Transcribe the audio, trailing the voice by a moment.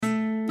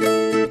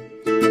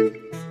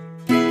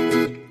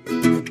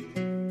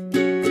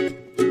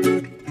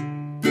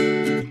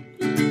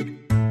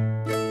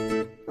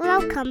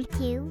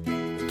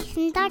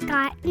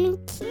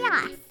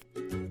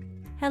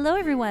Hello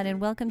everyone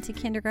and welcome to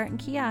Kindergarten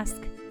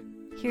Kiosk.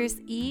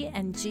 Here's E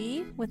and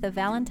G with a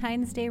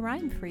Valentine's Day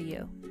rhyme for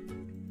you.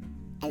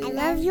 I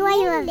love you, I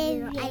love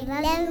you, I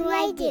love you,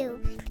 I do.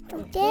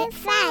 Don't get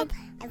sad,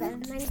 I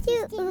love you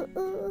too.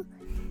 Ooh,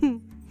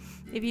 ooh.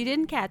 If you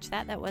didn't catch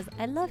that, that was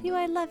I love you,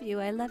 I love you,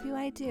 I love you,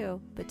 I do.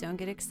 But don't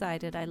get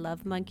excited, I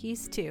love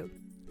monkeys too.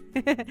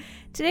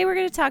 Today we're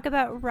going to talk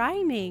about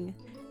rhyming.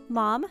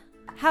 Mom,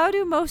 how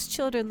do most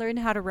children learn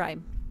how to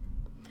rhyme?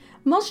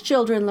 Most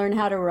children learn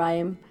how to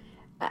rhyme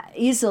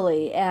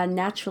easily and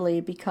naturally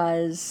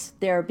because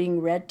they're being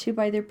read to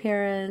by their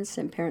parents,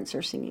 and parents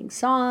are singing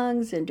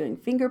songs and doing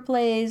finger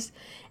plays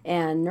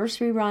and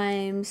nursery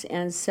rhymes.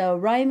 And so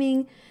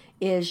rhyming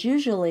is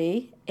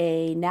usually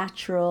a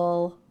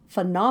natural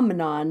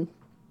phenomenon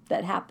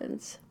that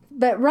happens.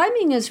 But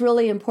rhyming is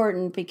really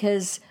important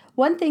because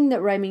one thing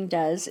that rhyming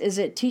does is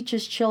it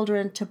teaches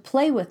children to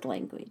play with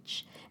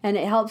language, and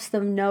it helps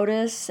them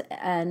notice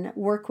and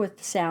work with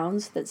the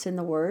sounds that's in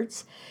the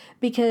words,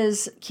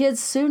 because kids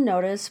soon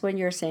notice when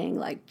you're saying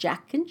like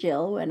Jack and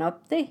Jill went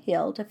up the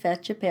hill to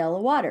fetch a pail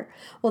of water.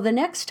 Well, the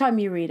next time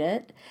you read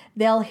it,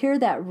 they'll hear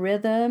that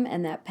rhythm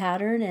and that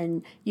pattern,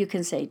 and you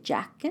can say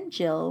Jack and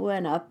Jill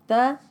went up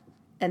the,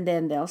 and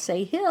then they'll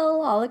say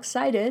hill all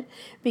excited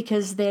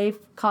because they've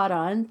caught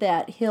on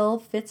that hill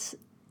fits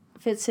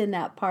in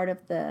that part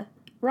of the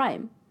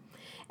rhyme.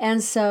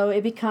 And so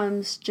it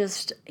becomes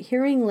just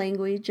hearing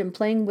language and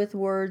playing with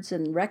words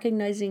and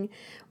recognizing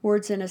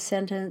words in a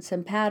sentence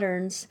and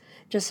patterns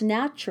just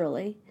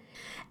naturally.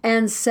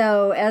 And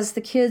so as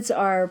the kids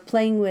are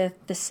playing with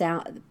the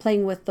sound,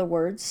 playing with the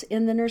words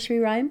in the nursery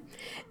rhyme,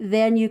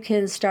 then you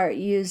can start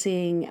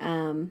using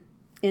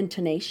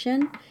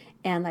intonation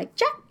and like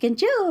Jack and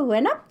Jill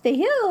went up the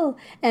hill.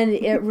 And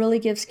it really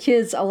gives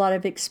kids a lot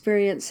of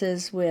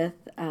experiences with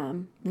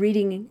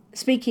reading,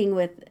 speaking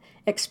with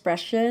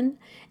expression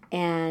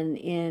and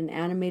in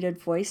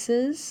animated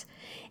voices.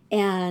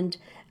 And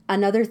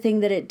another thing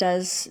that it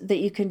does that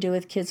you can do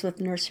with kids with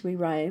nursery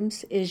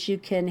rhymes is you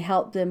can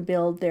help them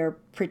build their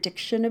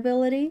prediction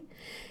ability.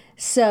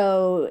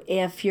 So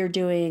if you're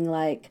doing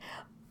like,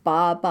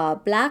 ba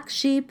ba black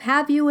sheep,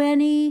 have you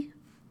any?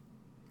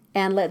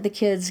 And let the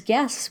kids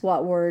guess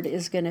what word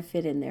is going to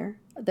fit in there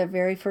the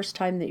very first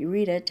time that you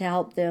read it to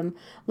help them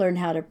learn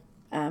how to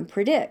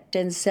predict.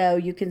 And so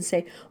you can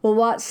say, well,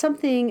 what's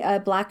something a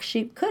black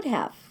sheep could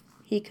have?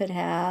 He could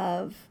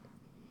have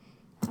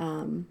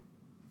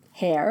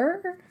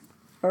hair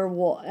or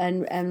wool,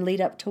 and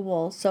lead up to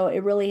wool. So it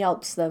really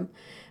helps them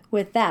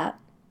with that.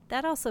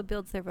 That also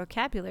builds their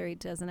vocabulary,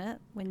 doesn't it?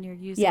 When you're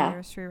using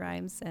nursery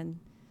rhymes and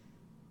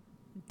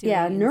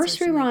doing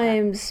nursery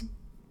rhymes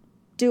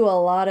do a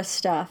lot of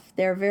stuff.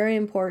 They're very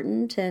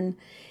important,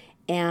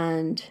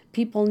 and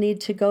people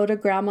need to go to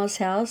Grandma's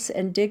house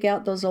and dig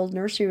out those old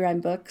nursery rhyme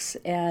books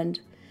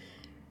and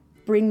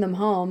bring them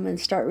home and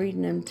start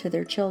reading them to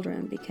their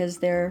children because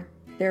they're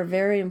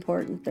very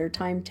important. They're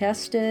time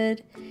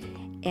tested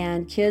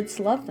and kids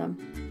love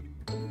them.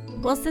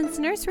 Well, since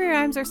nursery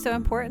rhymes are so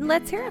important,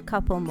 let's hear a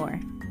couple more.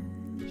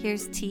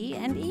 Here's T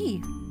and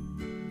E.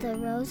 The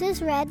rose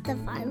is red, the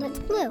violet's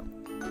blue.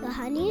 The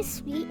honey is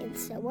sweet, and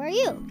so are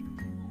you.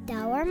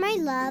 Thou art my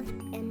love,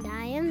 and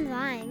I am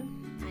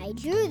thine. I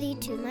drew thee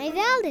to my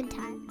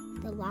Valentine.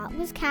 The lot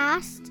was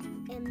cast,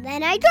 and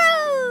then I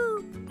drew.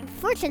 And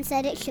fortune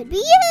said it should be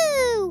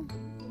you.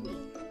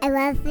 I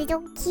love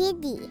little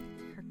kitty.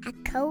 Her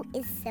coat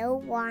is so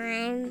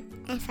warm.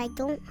 If I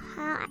don't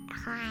hurt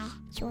her,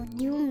 she'll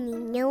do me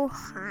no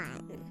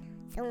harm.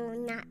 So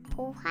will not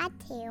pull her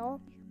tail,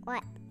 or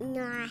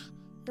nor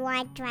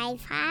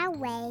drive her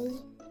away.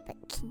 But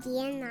Kitty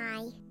and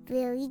I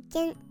very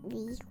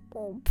gently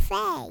will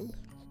play.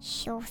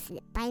 She'll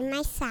sit by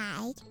my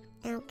side,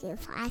 and I'll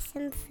give her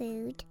some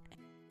food.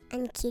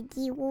 And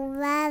Kitty will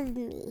love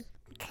me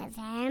because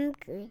I am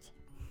good.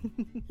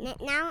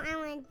 Now I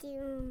want to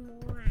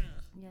do more.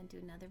 You want to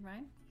do another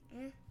rhyme?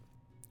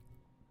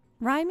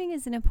 Rhyming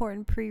is an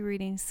important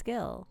pre-reading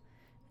skill.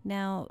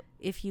 Now,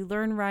 if you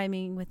learn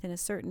rhyming within a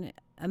certain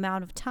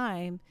amount of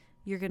time,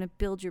 you're going to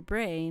build your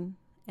brain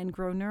and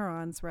grow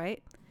neurons,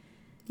 right?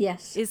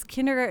 Yes. Is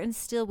kindergarten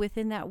still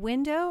within that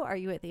window? Are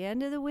you at the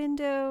end of the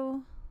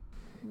window?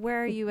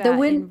 Where are you at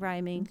in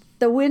rhyming?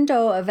 The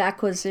window of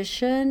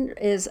acquisition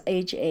is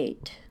age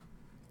 8.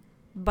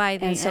 By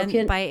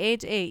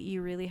age 8,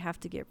 you really have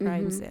to get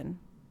rhymes in.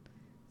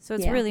 So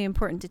it's really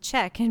important to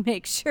check and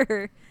make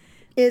sure.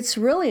 It's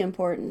really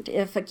important.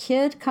 If a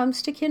kid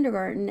comes to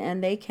kindergarten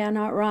and they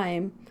cannot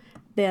rhyme,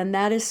 then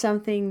that is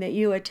something that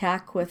you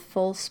attack with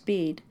full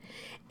speed.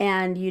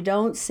 And you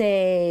don't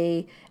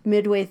say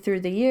midway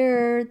through the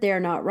year, they're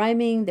not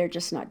rhyming, they're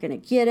just not going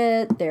to get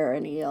it. They're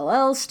an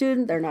ELL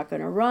student, they're not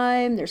going to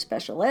rhyme. They're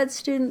special ed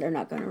student, they're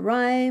not going to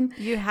rhyme.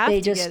 You have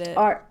to get it.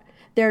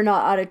 They're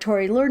not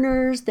auditory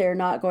learners, they're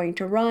not going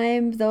to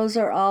rhyme. Those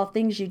are all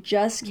things you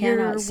just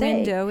cannot say.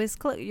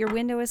 Your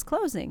window is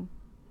closing.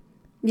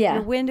 Yeah.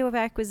 Your window of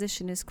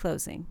acquisition is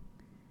closing.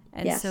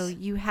 And yes. So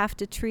you have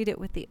to treat it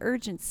with the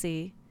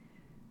urgency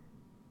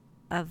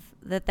of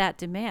that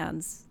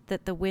demands,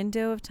 that the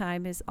window of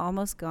time is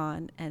almost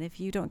gone, and if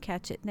you don't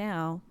catch it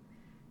now,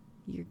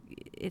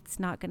 it's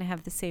not going to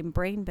have the same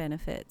brain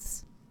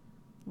benefits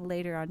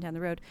later on down the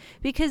road.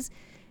 Because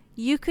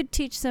you could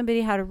teach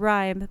somebody how to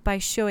rhyme by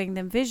showing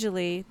them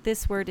visually,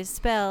 this word is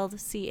spelled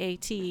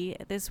C-A-T,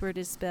 this word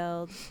is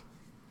spelled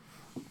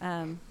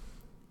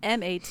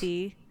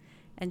M-A-T,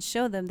 and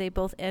show them they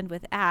both end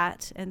with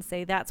at, and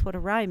say that's what a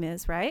rhyme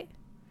is, right?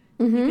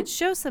 Mm-hmm. You could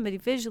show somebody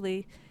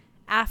visually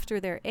after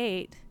they're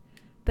 8,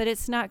 but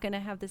it's not going to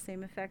have the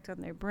same effect on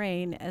their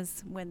brain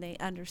as when they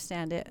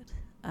understand it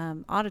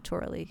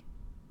auditorily.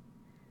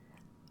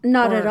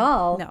 Not at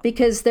all, no.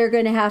 because they're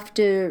going to have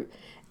to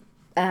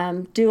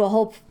do a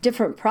whole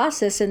different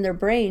process in their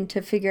brain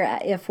to figure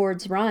out if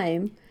words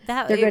rhyme.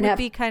 It would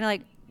be kind of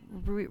like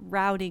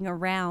routing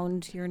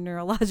around your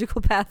neurological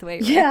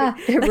pathway. Right? Yeah,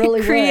 it like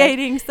really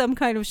creating some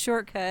kind of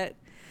shortcut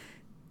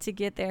to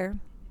get there.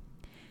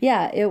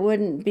 Yeah, it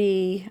wouldn't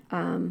be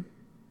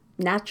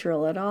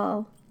natural at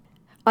all.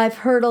 I've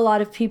heard a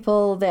lot of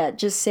people that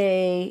just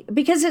say,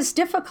 because it's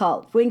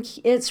difficult, when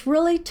it's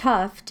really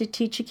tough to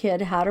teach a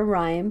kid how to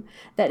rhyme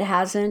that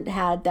hasn't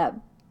had that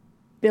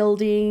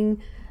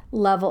building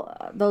level,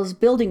 those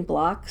building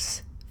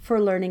blocks for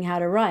learning how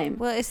to rhyme.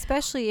 Well,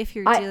 especially if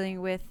you're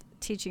dealing with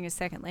teaching a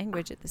second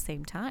language at the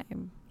same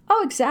time.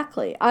 Oh,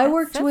 exactly. I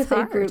worked with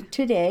a group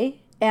today,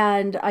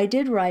 and I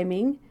did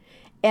rhyming,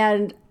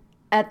 and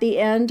at the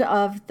end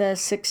of the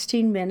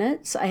 16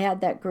 minutes I had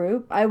that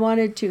group, I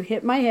wanted to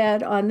hit my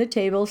head on the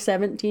table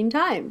 17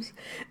 times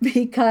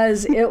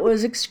because it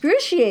was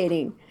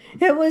excruciating.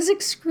 It was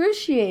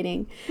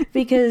excruciating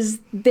because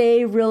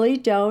they really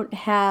don't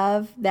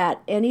have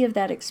any of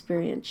that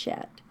experience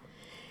yet.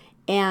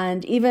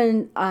 And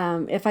even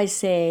if I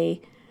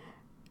say,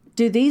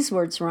 do these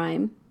words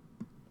rhyme?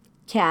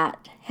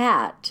 Cat,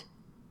 hat,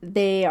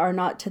 they are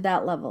not to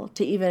that level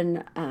to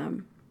even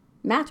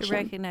match to them.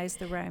 Recognize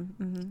the rhyme.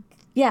 Mm-hmm.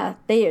 Yeah,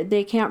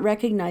 they can't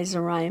recognize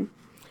a rhyme.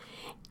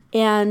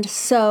 And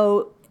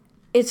so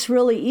it's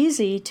really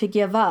easy to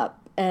give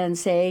up and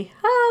say,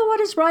 what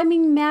does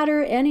rhyming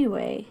matter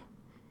anyway?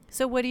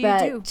 So what do you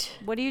do?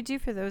 What do you do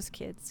for those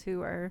kids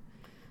who are...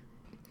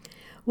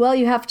 Well,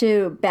 you have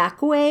to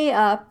back way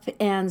up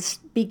and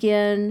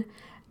begin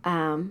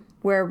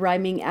where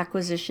rhyming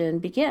acquisition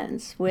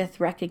begins, with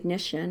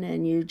recognition.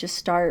 And you just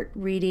start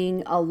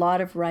reading a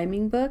lot of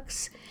rhyming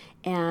books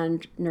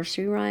and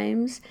nursery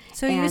rhymes.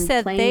 So you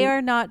said they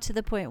are not to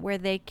the point where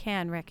they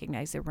can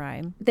recognize a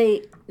rhyme.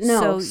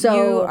 So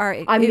you are.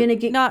 I'm going to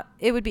get not.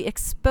 It would be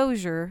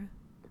exposure.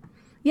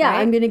 Yeah,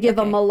 right? I'm going to give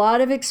them a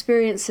lot of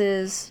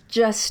experiences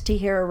just to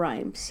hear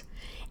rhymes.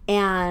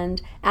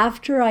 And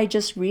after I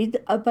just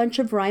read a bunch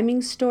of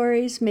rhyming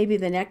stories, maybe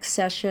the next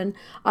session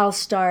I'll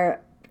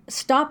start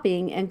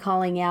stopping and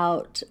calling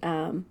out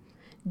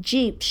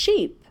Jeep,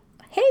 sheep.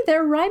 Hey,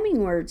 they're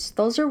rhyming words.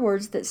 Those are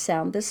words that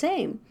sound the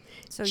same.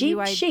 So Jeep,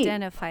 you sheep.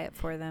 identify it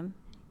for them.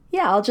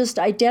 Yeah, I'll just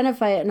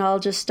identify it, and I'll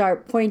just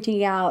start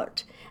pointing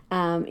out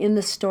in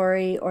the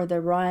story or the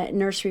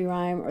nursery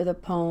rhyme or the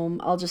poem.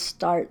 I'll just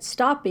start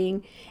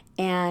stopping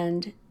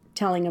and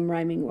telling them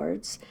rhyming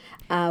words.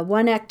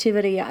 One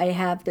activity I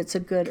have that's a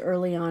good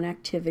early on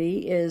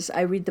activity is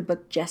I read the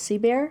book Jessie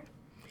Bear.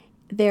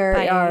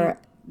 By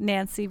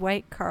Nancy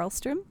White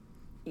Carlstrom?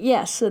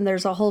 Yes, and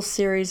there's a whole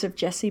series of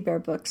Jessie Bear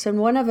books, and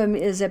one of them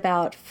is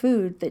about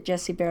food that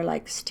Jessie Bear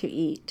likes to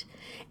eat.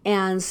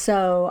 And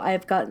so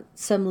I've got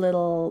some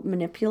little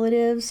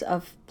manipulatives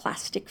of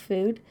plastic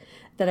food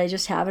that I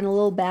just have in a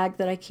little bag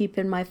that I keep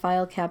in my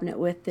file cabinet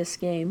with this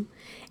game.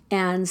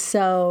 And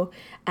so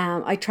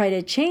I try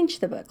to change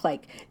the book,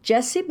 like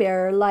Jessie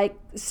Bear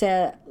likes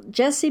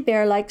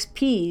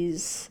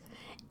peas,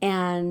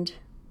 and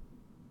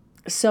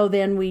so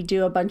then we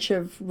do a bunch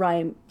of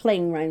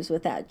playing rhymes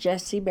with that.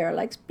 Jessie Bear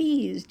likes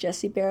peas.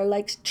 Jessie Bear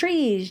likes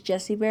trees.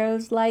 Jessie Bear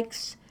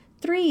likes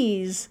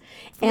threes.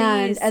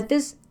 And at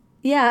this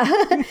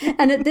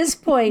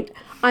point,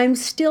 I'm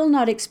still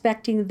not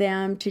expecting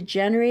them to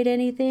generate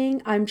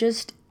anything. I'm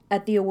just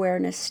at the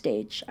awareness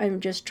stage. I'm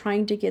just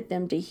trying to get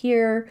them to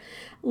hear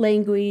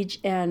language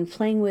and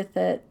playing with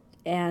it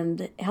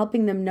and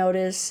helping them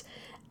notice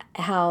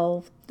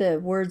how the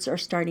words are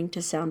starting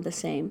to sound the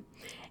same.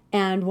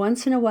 And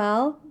once in a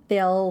while,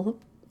 they'll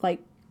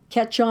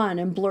catch on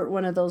and blurt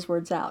one of those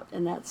words out,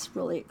 and that's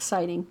really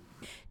exciting.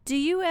 Do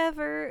you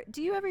ever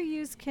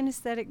use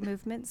kinesthetic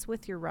movements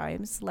with your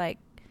rhymes? Like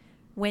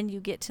when you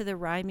get to the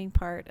rhyming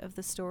part of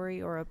the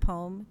story or a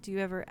poem, do you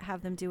ever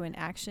have them do an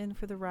action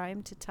for the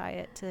rhyme to tie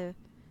it to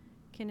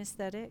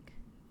kinesthetic?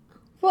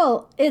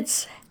 Well,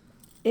 it's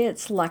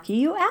lucky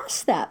you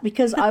asked that,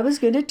 because I was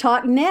going to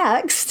talk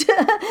next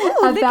about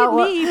look at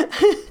me.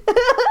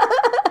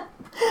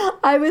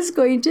 I was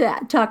going to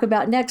talk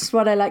about next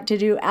what I like to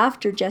do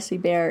after Jessie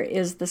Bear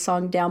is the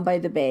song Down by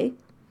the Bay.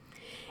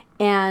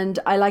 And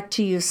I like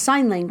to use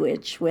sign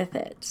language with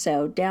it.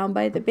 So down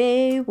by the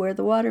bay where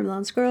the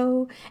watermelons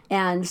grow.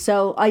 And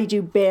so I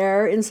do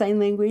bear in sign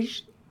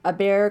language, a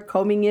bear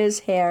combing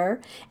his hair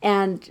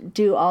and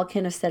do all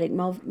kinesthetic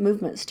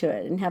movements to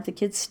it and have the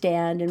kids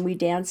stand and we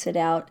dance it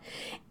out.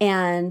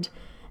 And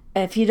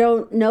if you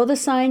don't know the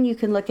sign, you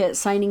can look at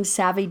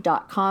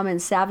signingsavvy.com,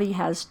 and Savvy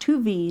has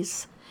 2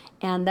 V's.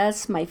 And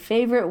that's my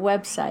favorite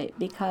website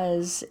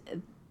because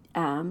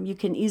you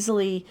can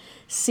easily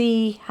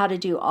see how to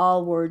do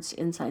all words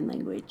in sign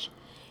language.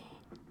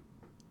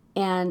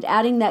 And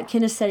adding that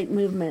kinesthetic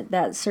movement,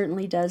 that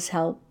certainly does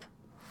help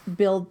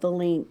build the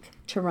link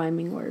to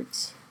rhyming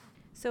words.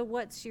 So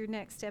what's your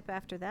next step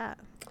after that?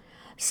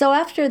 So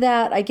after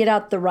that, I get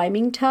out the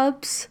rhyming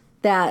tubs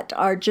that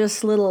are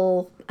just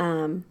little The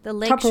Tupperware.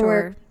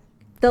 Lakeshore.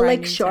 The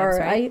rhyming Lakeshore. tubs,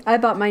 right? I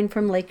bought mine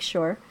from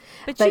Lakeshore.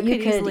 But you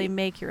could easily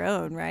make your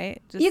own,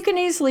 right? You can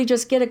easily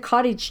just get a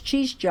cottage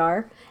cheese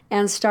jar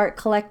and start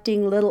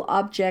collecting little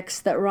objects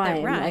that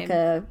rhyme, like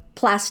a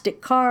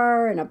plastic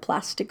car and a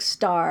plastic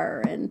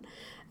star and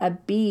a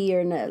bee or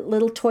a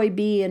little toy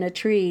bee in a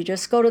tree.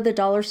 Just go to the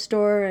dollar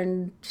store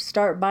and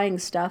start buying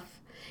stuff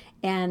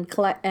and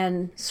collect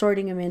and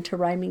sorting them into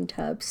rhyming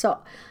tubs. So,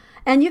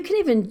 and you can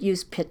even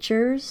use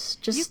pictures.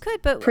 Just you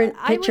could, but print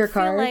I would picture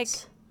feel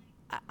cards.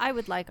 like I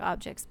would like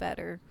objects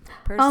better.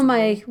 Personally. Oh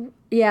my,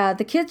 yeah,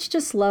 the kids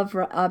just love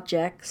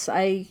objects.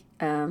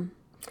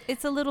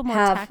 It's a little more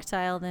have-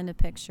 tactile than a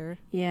picture.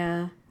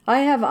 Yeah. I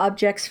have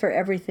objects for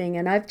everything,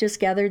 and I've just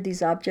gathered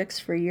these objects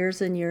for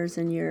years and years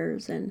and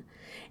years, and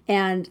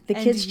the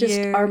kids just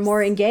are years.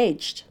 more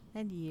engaged.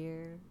 And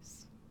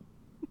years.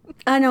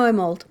 I know I'm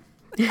old.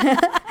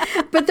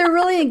 But they're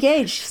really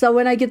engaged. So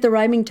when I get the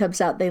rhyming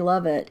tubs out, they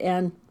love it.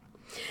 And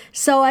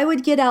so I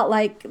would get out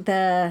like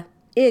the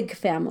Ig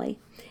family,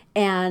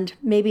 and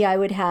maybe I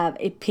would have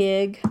a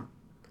pig.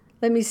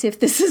 Let me see if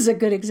this is a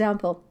good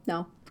example.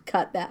 No,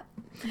 cut that.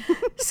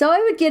 So I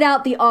would get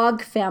out the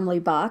Og family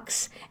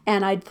box,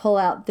 and I'd pull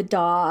out the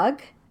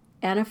dog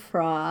and a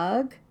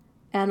frog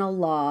and a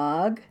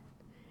log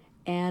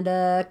and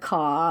a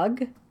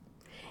cog.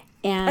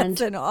 And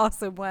That's an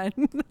awesome one.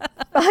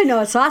 I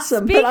know it's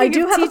awesome, Speaking but I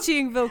do of have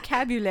teaching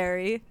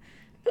vocabulary.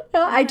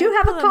 I do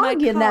have a Pulling my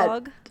cog in that.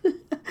 cog.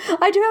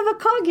 I do have a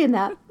cog in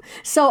that.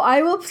 So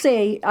I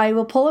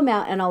will pull them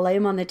out and I'll lay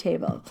them on the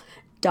table.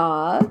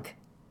 Dog,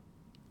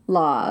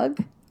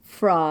 log,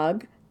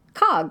 frog,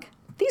 cog.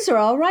 These are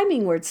all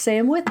rhyming words. Say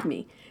them with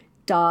me.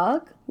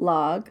 Dog,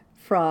 log,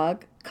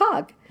 frog,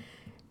 cog.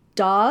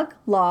 Dog,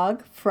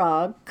 log,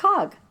 frog,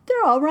 cog.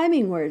 They're all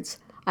rhyming words.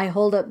 I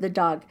hold up the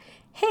dog.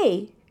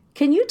 Hey,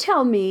 can you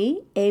tell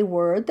me a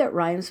word that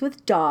rhymes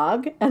with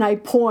dog? And I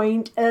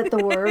point at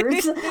the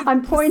words.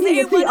 I'm pointing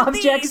Say at the one of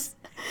objects.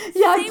 these.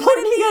 Yeah, I'm Say one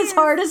of pointing as these.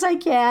 hard as I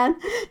can.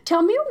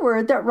 Tell me a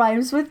word that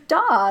rhymes with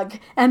dog.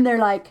 And they're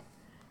like,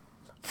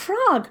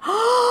 frog.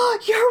 Oh,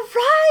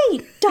 you're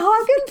right.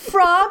 Dog and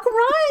frog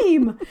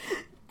rhyme.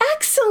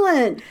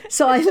 Excellent.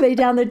 So I lay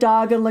down the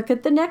dog and look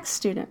at the next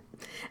student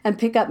and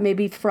pick up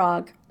maybe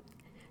frog.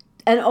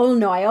 And oh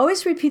no, I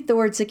always repeat the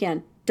words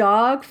again.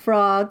 Dog,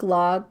 frog,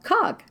 log,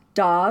 cog.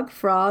 Dog,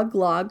 frog,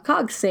 log,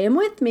 cog. Say them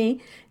with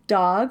me.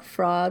 Dog,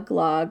 frog,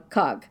 log,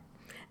 cog.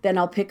 Then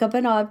I'll pick up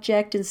an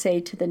object and say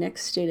to the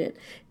next student,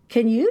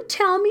 can you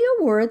tell me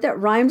a word that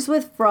rhymes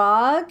with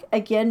frog?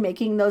 Again,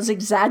 making those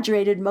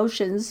exaggerated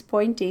motions,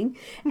 pointing,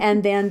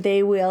 and then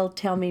they will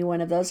tell me one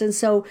of those. And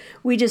so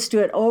we just do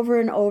it over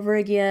and over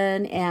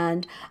again,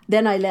 and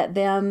then I let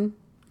them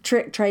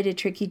try to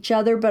trick each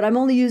other, but I'm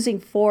only using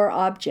 4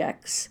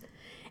 objects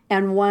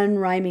and 1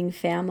 rhyming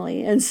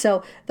family. And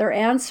so their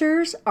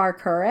answers are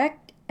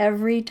correct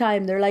every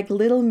time. They're like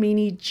little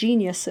mini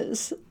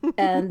geniuses,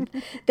 and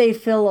they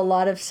feel a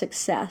lot of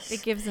success.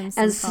 It gives them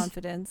some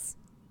confidence.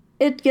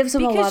 It gives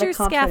them a lot of Because you're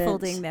confidence.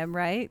 scaffolding them,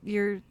 right?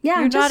 You're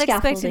just not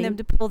expecting scaffolding. them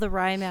to pull the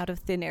rhyme out of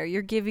thin air.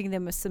 You're giving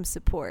them some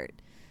support.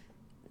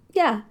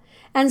 Yeah.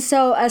 And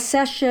so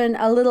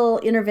a little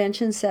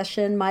intervention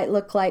session might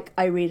look like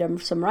I read them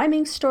some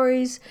rhyming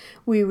stories,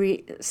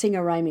 we sing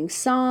a rhyming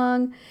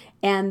song,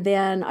 and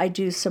then I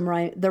do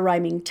the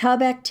rhyming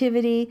tub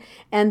activity,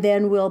 and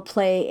then we'll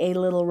play a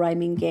little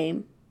rhyming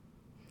game.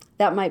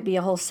 That might be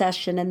a whole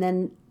session. And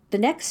then the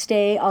next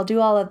day I'll do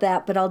all of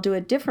that, but I'll do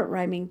a different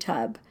rhyming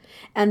tub.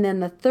 And then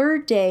the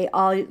third day,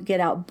 I'll get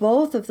out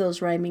both of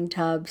those rhyming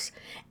tubs,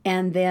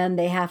 and then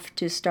they have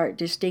to start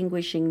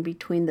distinguishing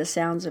between the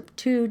sounds of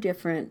 2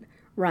 different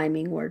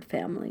rhyming word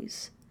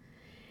families.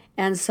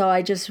 And so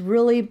I just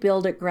really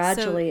build it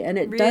gradually, and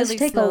it does really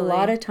take slowly. a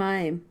lot of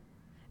time.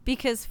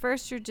 Because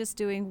first you're just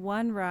doing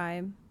 1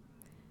 rhyme,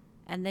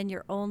 and then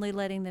you're only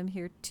letting them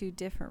hear 2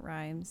 different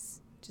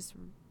rhymes, just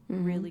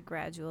really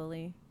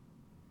gradually.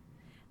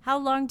 How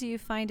long do you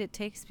find it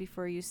takes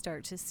before you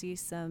start to see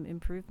some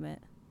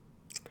improvement?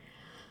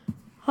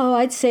 Oh,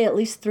 I'd say at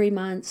least 3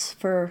 months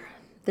for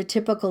the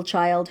typical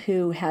child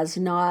who has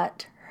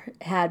not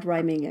had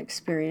rhyming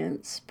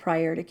experience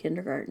prior to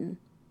kindergarten.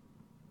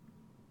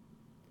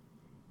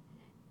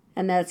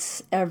 And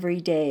that's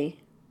every day.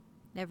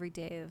 Every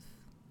day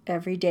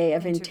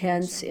of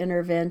Intense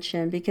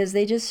intervention, because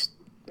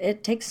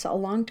it takes a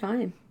long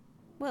time.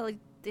 Well,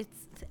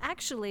 it's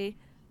actually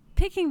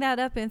picking that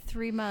up in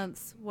 3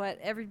 months, what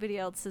everybody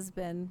else has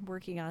been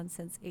working on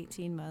since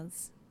 18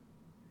 months.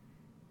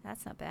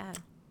 That's not bad.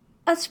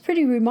 That's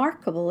pretty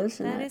remarkable,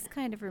 isn't it? That is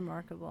kind of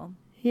remarkable.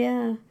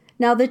 Yeah.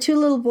 Now, the 2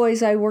 little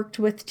boys I worked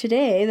with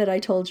today that I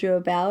told you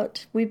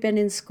about, we've been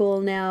in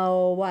school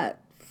now,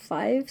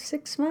 5,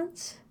 6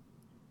 months?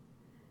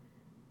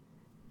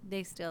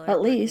 They still are At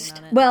working least.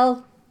 on it.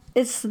 Well,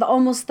 it's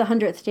almost the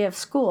 100th day of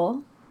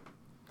school,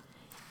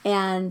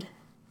 and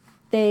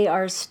they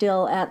are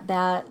still at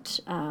that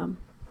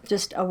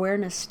just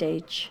awareness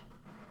stage.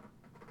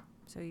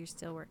 So you're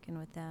still working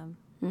with them.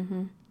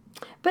 Mm-hmm.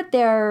 But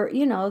they're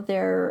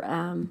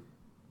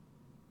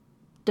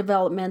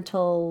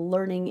developmental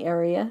learning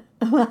area.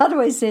 How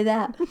do I say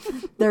that?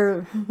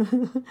 They're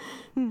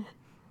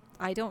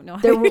I don't know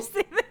how to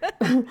say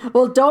that.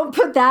 well, don't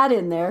put that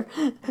in there.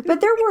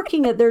 But they're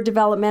working at their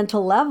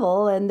developmental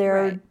level, and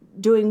they're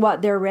doing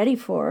what they're ready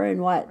for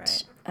and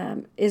what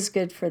is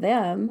good for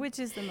them. Which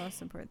is the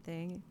most important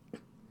thing.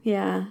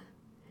 Yeah.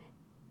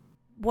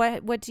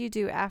 What do you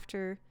do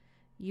after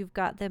you've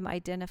got them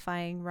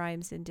identifying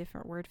rhymes in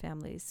different word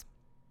families?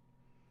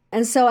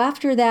 And so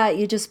after that,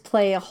 you just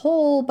play a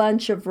whole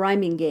bunch of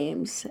rhyming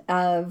games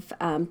of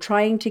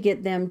trying to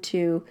get them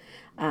to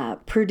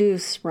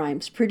produce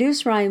rhymes.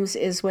 Produce rhymes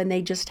is when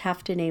they just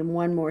have to name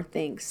one more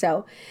thing.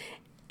 So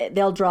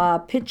they'll draw a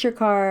picture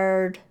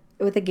card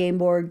with a game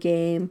board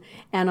game,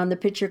 and on the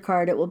picture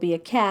card it will be a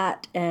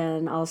cat,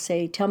 and I'll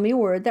say, tell me a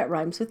word that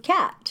rhymes with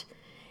cat.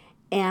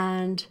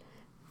 And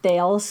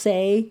they'll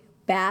say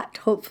bat,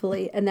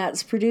 hopefully, and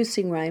that's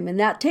producing rhyme. And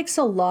that takes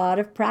a lot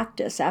of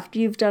practice. After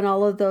you've done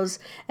all of those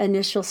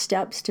initial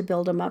steps to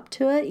build them up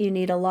to it, you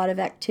need a lot of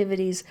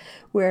activities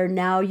where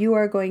now you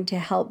are going to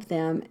help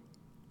them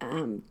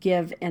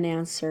give an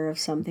answer of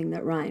something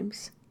that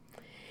rhymes.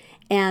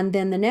 And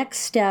then the next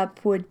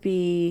step would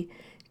be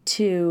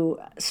to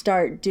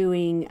start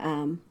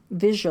doing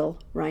visual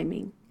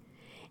rhyming.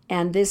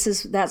 And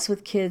that's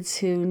with kids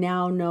who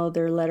now know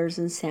their letters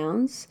and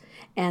sounds.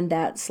 And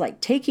that's like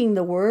taking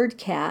the word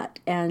cat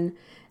and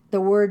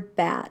the word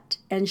bat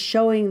and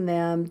showing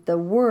them the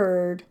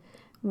word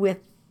with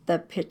the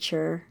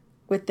picture,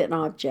 with an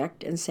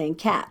object, and saying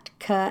cat,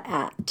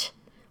 ka-at.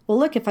 Well,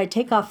 look, if I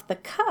take off the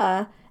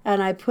ka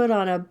and I put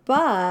on a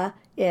ba,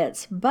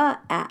 it's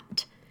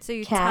ba-at. So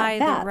you cat, tie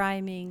bat. the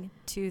rhyming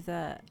to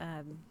the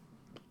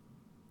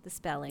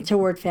spelling. To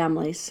word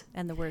families.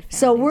 And the word families.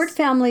 So word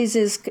families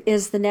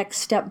is the next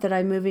step that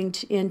I'm moving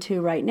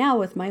into right now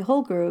with my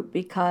whole group,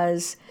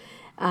 because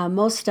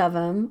most of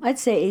them, I'd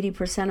say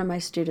 80% of my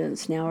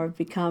students now have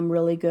become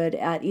really good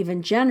at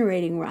even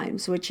generating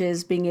rhymes, which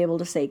is being able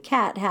to say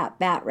cat, hat,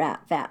 bat,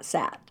 rat, fat,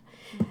 sat.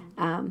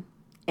 Mm-hmm.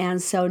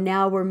 And so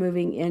now we're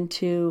moving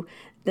into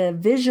the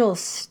visual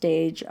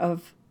stage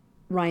of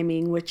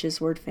rhyming, which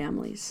is word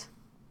families.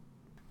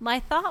 My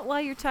thought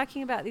while you're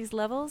talking about these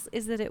levels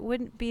is that it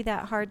wouldn't be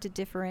that hard to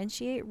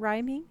differentiate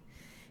rhyming,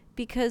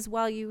 because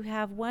while you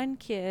have one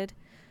kid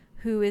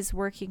who is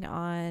working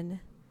on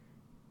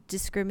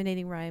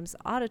discriminating rhymes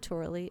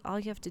auditorily, all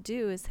you have to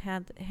do is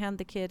hand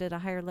the kid at a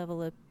higher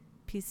level a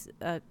piece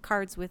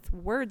cards with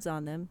words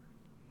on them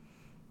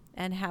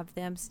and have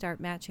them start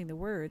matching the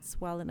words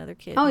while another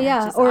kid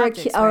matches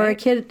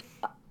objects,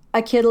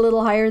 a kid a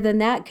little higher than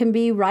that can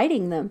be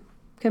writing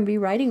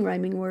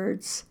rhyming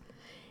words.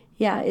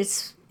 Yeah,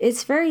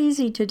 it's very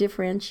easy to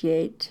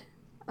differentiate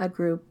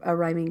a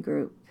rhyming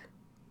group.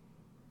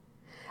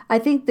 I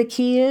think the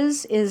key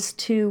is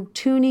to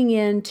tuning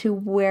in to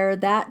where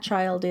that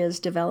child is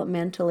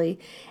developmentally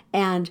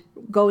and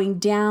going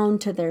down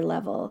to their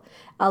level.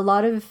 A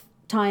lot of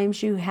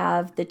times you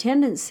have the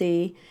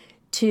tendency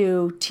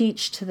to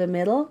teach to the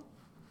middle.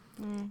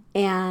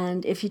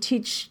 And if you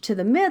teach to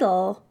the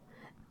middle,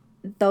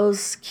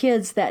 those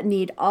kids that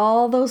need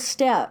all those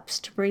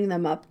steps to bring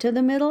them up to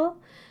the middle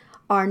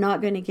are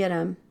not going to get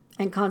them.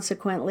 And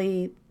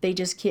consequently, they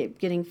just keep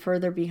getting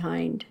further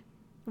behind.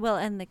 Well,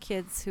 and the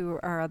kids who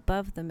are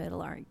above the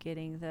middle aren't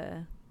getting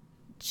the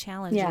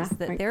challenges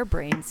that their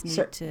brains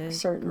need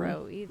to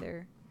grow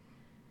either.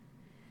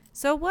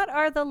 So what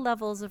are the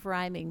levels of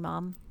rhyming,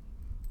 Mom?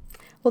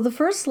 Well, the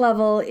first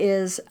level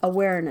is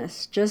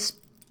awareness, just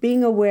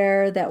being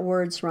aware that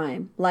words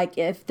rhyme. Like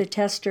if the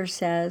tester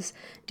says,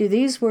 do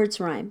these words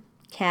rhyme?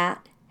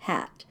 Cat,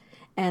 hat.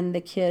 And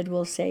the kid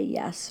will say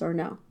yes or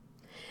no.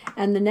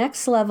 And the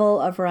next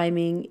level of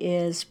rhyming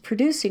is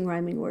producing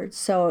rhyming words.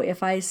 So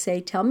if I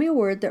say, tell me a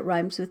word that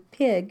rhymes with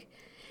pig,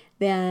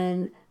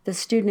 then the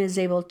student is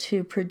able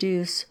to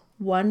produce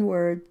one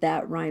word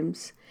that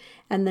rhymes.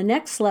 And the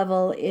next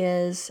level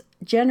is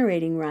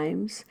generating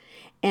rhymes.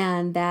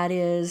 And that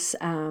is,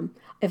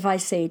 if I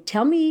say,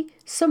 tell me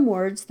some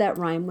words that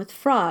rhyme with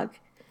frog,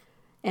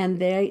 and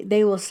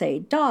they will say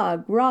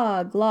dog,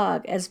 rog,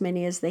 log, as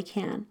many as they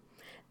can.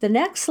 The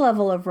next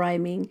level of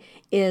rhyming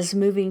is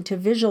moving to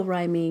visual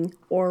rhyming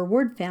or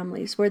word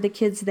families, where the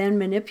kids then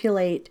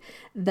manipulate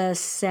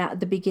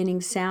the beginning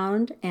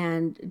sound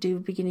and do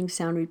beginning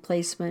sound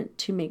replacement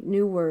to make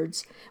new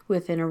words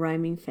within a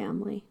rhyming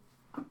family.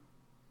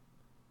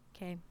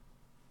 Okay.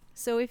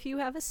 So if you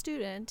have a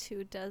student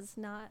who does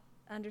not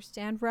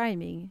understand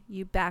rhyming,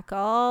 you back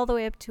all the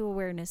way up to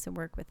awareness and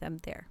work with them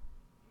there.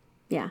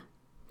 Yeah.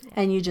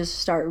 And you just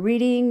start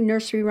reading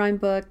nursery rhyme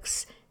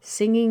books,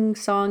 singing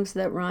songs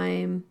that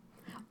rhyme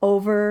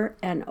over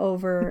and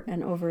over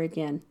and over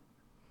again.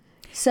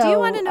 So do you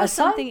want to know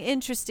something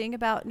interesting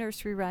about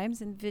nursery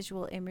rhymes and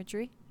visual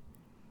imagery?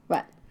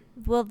 What?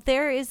 Well,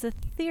 there is a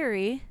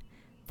theory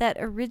that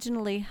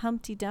originally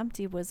Humpty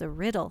Dumpty was a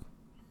riddle.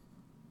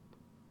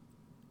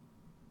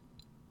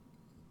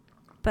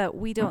 But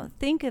we don't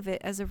think of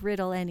it as a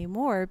riddle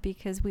anymore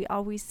because we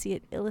always see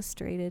it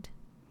illustrated.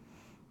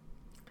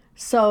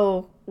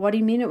 So, what do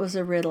you mean it was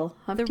a riddle?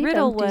 The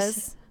riddle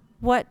was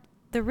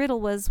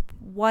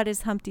what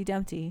is Humpty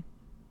Dumpty?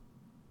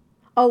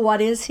 Oh,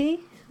 what is he?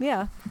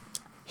 Yeah.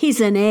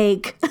 He's an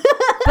egg.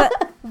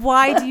 But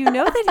why do you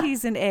know that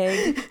he's an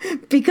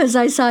egg? Because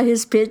I saw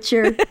his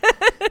picture.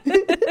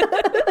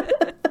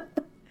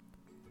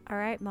 All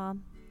right,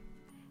 Mom.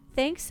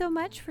 Thanks so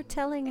much for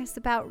telling us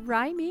about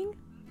rhyming.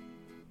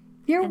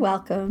 You're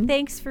welcome.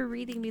 Thanks for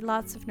reading me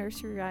lots of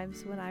nursery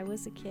rhymes when I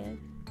was a kid.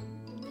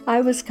 I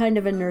was kind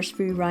of a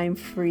nursery rhyme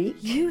freak.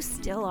 You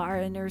still are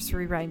a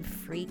nursery rhyme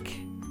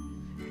freak.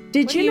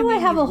 Did you know I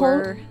have a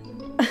whole...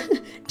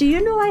 Do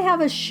you know I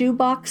have a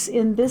shoebox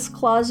in this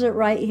closet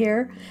right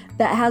here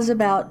that has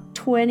about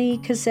 20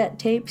 cassette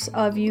tapes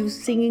of you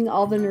singing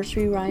all the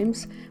nursery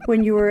rhymes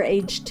when you were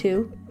age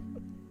 2?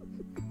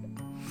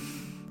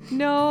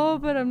 No,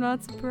 but I'm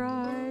not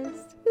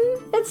surprised.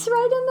 It's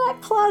right in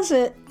that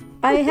closet.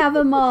 I have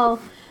them all.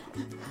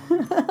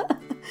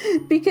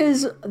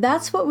 Because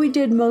that's what we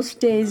did most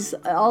days,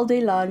 all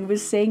day long,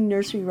 was saying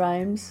nursery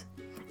rhymes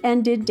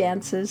and did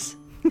dances.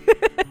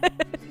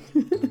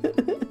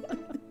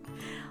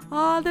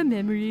 Ah, the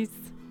memories.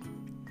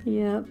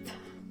 Yep.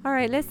 All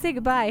right, let's say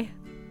goodbye.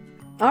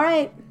 All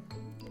right.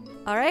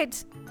 All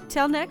right.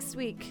 Till next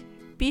week.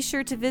 Be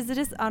sure to visit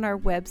us on our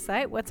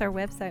website. What's our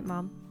website,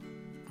 Mom?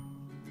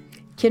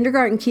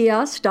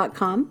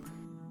 kindergartenkiosk.com.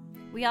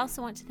 We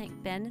also want to thank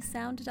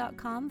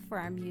bensound.com for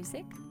our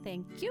music.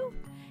 Thank you.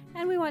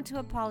 And we want to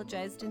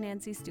apologize to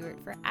Nancy Stewart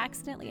for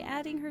accidentally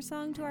adding her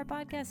song to our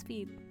podcast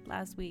feed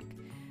last week.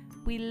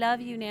 We love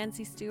you,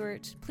 Nancy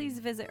Stewart. Please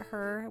visit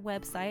her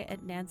website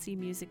at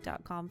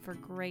nancymusic.com for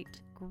great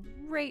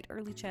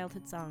early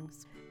childhood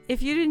songs.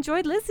 If you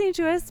enjoyed listening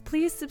to us,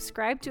 please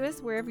subscribe to us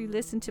wherever you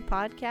listen to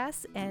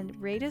podcasts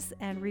and rate us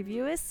and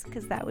review us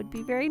because that would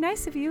be very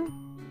nice of you.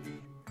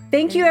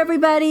 Thank you,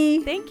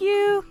 everybody. Thank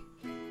you.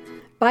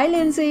 Bye,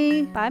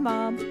 Lindsay. Bye,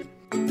 Mom.